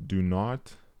 do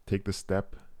not take the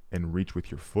step and reach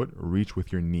with your foot, reach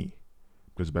with your knee.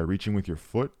 Because by reaching with your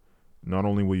foot, not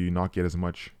only will you not get as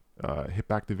much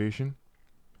hip activation,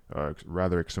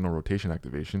 rather external rotation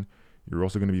activation, you're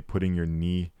also going to be putting your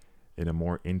knee in a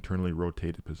more internally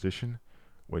rotated position,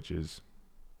 which is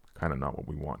kind of not what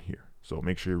we want here. So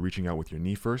make sure you're reaching out with your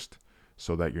knee first,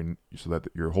 so that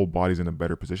your whole body's in a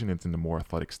better position. It's in a more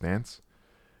athletic stance,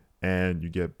 and you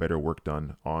get better work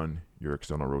done on your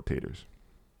external rotators.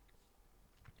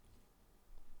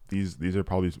 These are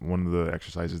probably one of the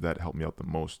exercises that helped me out the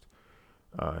most,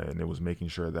 and it was making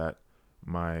sure that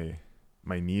my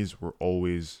knees were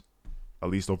always at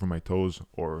least over my toes,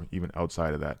 or even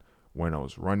outside of that, when I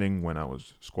was running, when I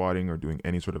was squatting, or doing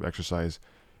any sort of exercise.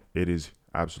 It is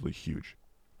absolutely huge.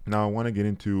 Now I want to get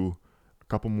into a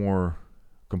couple more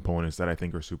components that I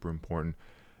think are super important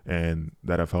and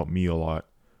that have helped me a lot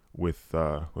with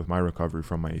my recovery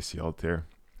from my ACL tear.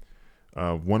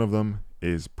 One of them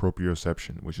is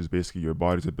proprioception, which is basically your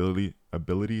body's ability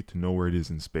to know where it is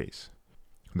in space.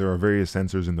 There are various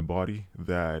sensors in the body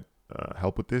that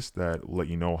help with this, that let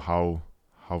you know how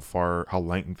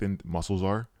lengthened muscles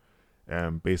are,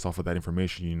 and based off of that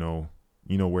information, you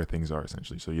know where things are,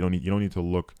 essentially. So you don't need to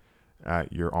look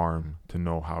at your arm to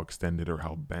know how extended or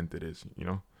how bent it is.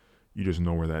 You just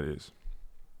know where that is.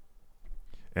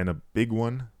 And a big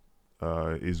one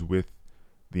is with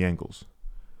the ankles.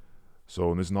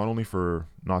 So this is not only for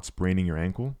not spraining your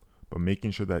ankle, but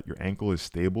making sure that your ankle is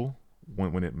stable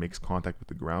when it makes contact with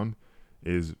the ground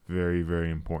is very, very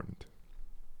important.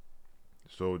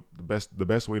 So the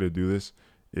best way to do this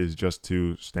is just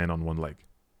to stand on one leg.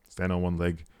 Stand on one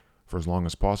leg for as long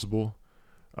as possible.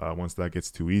 Once that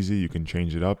gets too easy, you can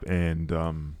change it up and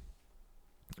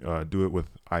do it with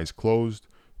eyes closed.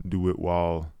 Do it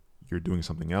while you're doing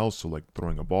something else, so like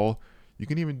throwing a ball. You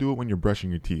can even do it when you're brushing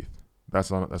your teeth.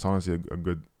 That's honestly a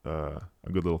good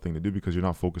little thing to do, because you're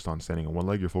not focused on standing on one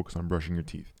leg. You're focused on brushing your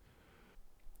teeth.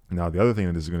 Now, the other thing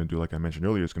that this is going to do, like I mentioned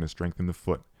earlier, is going to strengthen the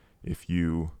foot. If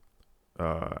you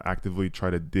actively try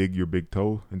to dig your big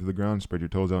toe into the ground, spread your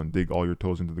toes out and dig all your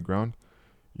toes into the ground,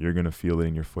 you're going to feel it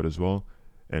in your foot as well,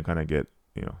 and kind of get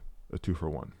a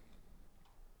 2-for-1.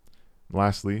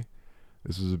 Lastly,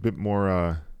 this is a bit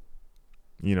more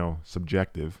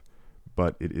subjective,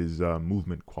 but it is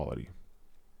movement quality.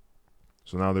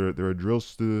 So now there are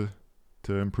drills to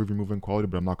improve your movement quality,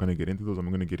 but I'm not going to get into those. I'm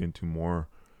going to get into more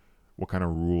what kind of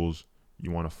rules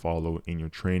you want to follow in your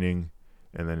training,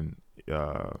 and then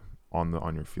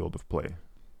on your field of play.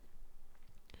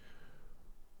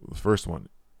 The first one,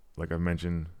 like I've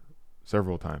mentioned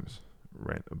several times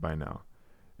right by now,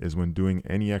 is when doing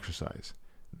any exercise,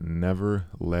 never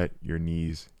let your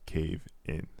knees cave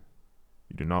in.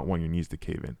 You do not want your knees to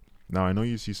cave in. Now, I know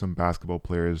you see some basketball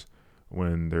players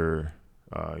when they're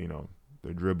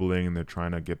dribbling and they're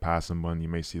trying to get past someone. You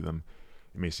may see one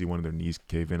of their knees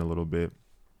cave in a little bit.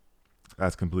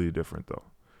 That's completely different, though.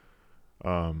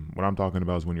 What I'm talking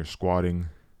about is when you're squatting,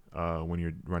 when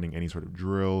you're running any sort of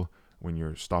drill, when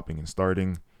you're stopping and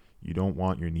starting. You don't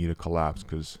want your knee to collapse,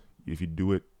 because if you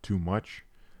do it too much,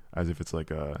 as if it's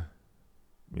like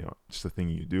just a thing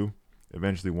you do,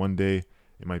 eventually one day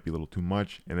it might be a little too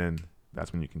much, and then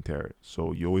that's when you can tear it.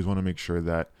 So you always want to make sure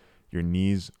that your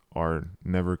knees are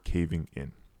never caving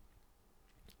in.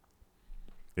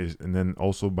 And then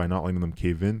also, by not letting them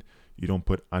cave in, you don't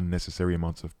put unnecessary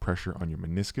amounts of pressure on your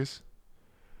meniscus.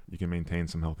 You can maintain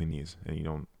some healthy knees, and you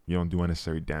don't do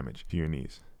unnecessary damage to your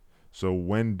knees. So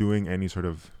when doing any sort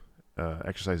of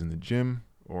exercise in the gym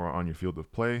or on your field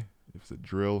of play, if it's a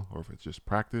drill or if it's just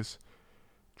practice,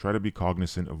 try to be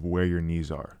cognizant of where your knees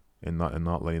are and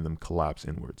not letting them collapse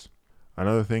inwards.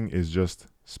 Another thing is just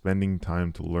spending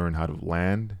time to learn how to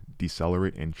land,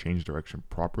 decelerate, and change direction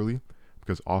properly,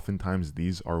 because oftentimes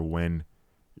these are when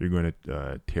you're going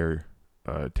to tear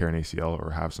an ACL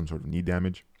or have some sort of knee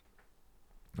damage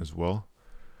as well.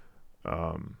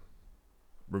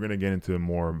 We're going to get into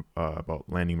more about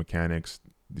landing mechanics,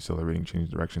 decelerating, change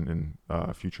direction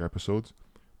in future episodes.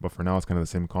 But for now, it's kind of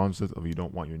the same concept of you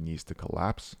don't want your knees to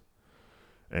collapse,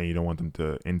 and you don't want them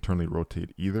to internally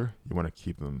rotate either. You want to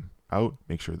keep them out.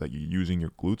 Make sure that you're using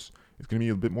your glutes. It's going to be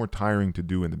a bit more tiring to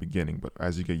do in the beginning, but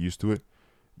as you get used to it,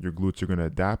 your glutes are going to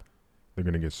adapt. They're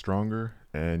going to get stronger,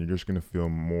 and you're just going to feel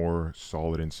more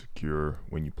solid and secure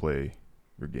when you play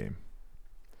your game.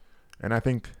 And I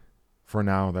think for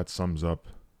now, that sums up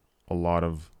a lot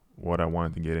of what I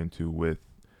wanted to get into with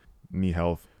knee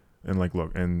health. And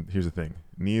look, and here's the thing.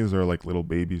 Knees are like little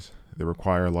babies. They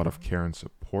require a lot of care and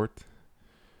support.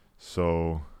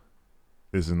 So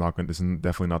this is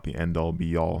definitely not the end all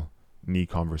be all knee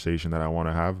conversation that I want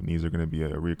to have. Knees are going to be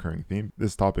a recurring theme.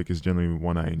 This topic is generally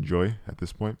one I enjoy at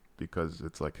this point because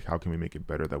it's like, how can we make it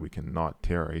better that we can not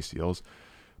tear our ACLs?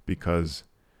 Because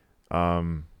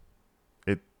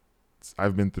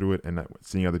I've been through it, and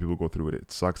seeing other people go through it,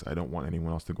 it sucks. I don't want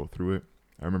anyone else to go through it.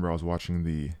 I remember I was watching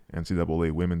the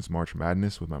NCAA Women's March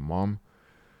Madness with my mom,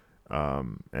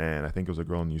 and I think it was a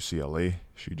girl in UCLA.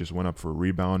 She just went up for a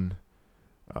rebound.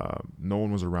 No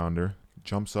one was around her.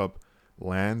 Jumps up,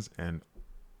 lands, and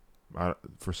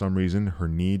for some reason her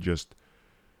knee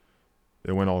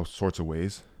it went all sorts of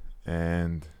ways,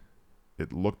 and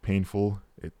it looked painful.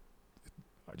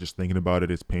 Just thinking about it,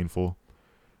 it's painful.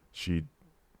 She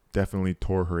definitely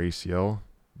tore her ACL,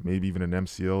 maybe even an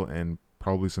MCL, and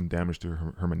probably some damage to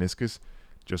her meniscus,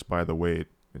 just by the way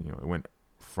it went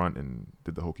front and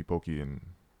did the hokey pokey and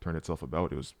turned itself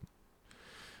about. It was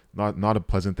not a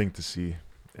pleasant thing to see,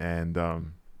 and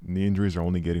knee injuries are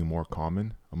only getting more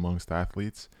common amongst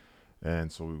athletes, and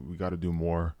so we got to do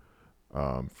more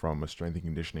from a strength and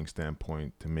conditioning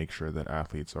standpoint to make sure that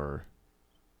athletes are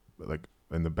like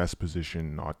in the best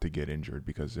position not to get injured,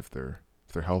 because if they're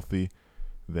healthy,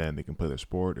 then they can play their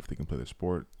sport. If they can play their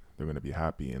sport, they're going to be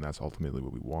happy, and that's ultimately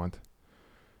what we want.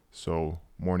 So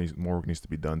more work needs to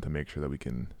be done to make sure that we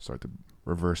can start to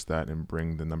reverse that and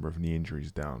bring the number of knee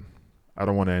injuries down. I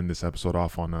don't want to end this episode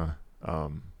off on a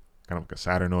kind of like a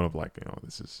sadder note of like,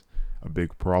 this is a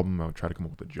big problem. I'll try to come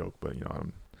up with a joke, but I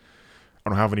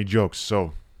don't have any jokes.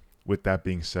 So with that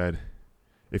being said,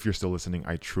 if you're still listening,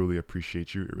 I truly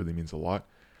appreciate you. It really means a lot.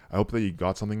 I hope that you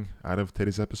got something out of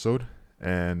today's episode.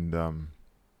 And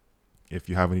if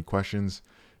you have any questions,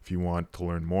 if you want to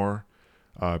learn more,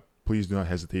 please do not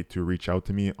hesitate to reach out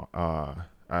to me on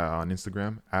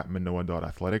Instagram at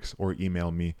manoa.athletics, or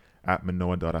email me at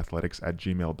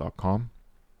manoa.athletics@gmail.com.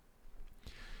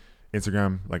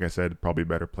 Instagram, like I said, probably a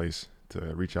better place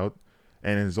to reach out.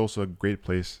 And it is also a great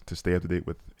place to stay up to date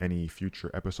with any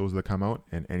future episodes that come out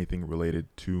and anything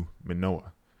related to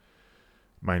Manoa.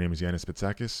 My name is Yanis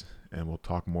Pitsakis, and we'll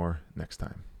talk more next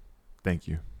time. Thank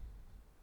you.